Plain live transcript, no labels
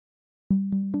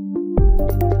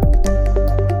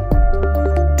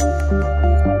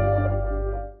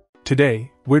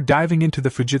Today, we're diving into the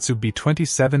Fujitsu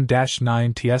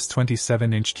B27-9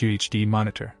 27-inch QHD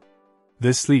monitor.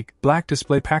 This sleek, black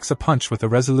display packs a punch with a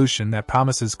resolution that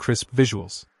promises crisp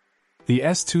visuals. The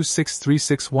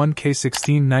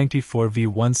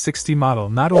S26361K1694V160 model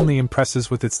not only impresses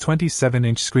with its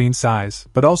 27-inch screen size,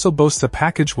 but also boasts a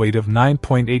package weight of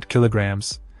 9.8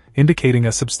 kilograms, indicating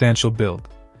a substantial build.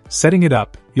 Setting it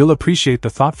up, you'll appreciate the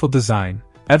thoughtful design,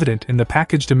 evident in the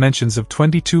package dimensions of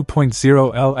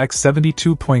 22.0 L x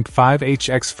 72.5 H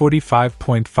x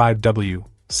 45.5 W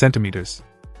centimeters.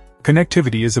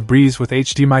 Connectivity is a breeze with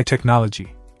HDMI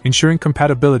technology, ensuring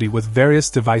compatibility with various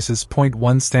devices.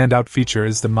 One standout feature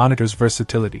is the monitor's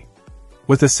versatility.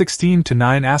 With a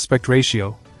 16:9 aspect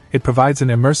ratio, it provides an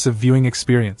immersive viewing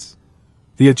experience.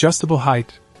 The adjustable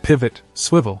height, pivot,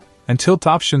 swivel, and tilt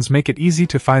options make it easy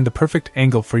to find the perfect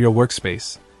angle for your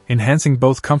workspace, enhancing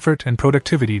both comfort and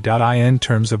productivity. In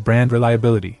terms of brand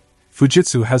reliability,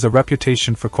 Fujitsu has a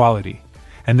reputation for quality,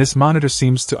 and this monitor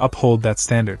seems to uphold that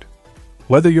standard.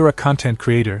 Whether you're a content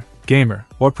creator, gamer,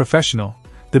 or professional,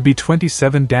 the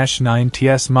B27-9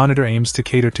 TS monitor aims to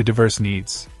cater to diverse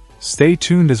needs. Stay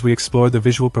tuned as we explore the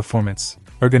visual performance,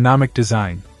 ergonomic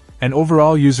design, and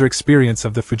overall user experience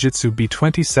of the Fujitsu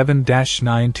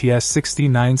B27-9 TS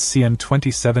 69CM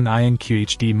 27IN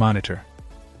QHD monitor.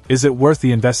 Is it worth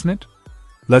the investment?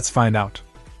 Let's find out.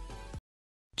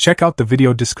 Check out the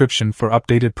video description for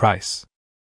updated price.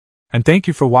 And thank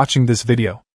you for watching this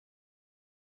video.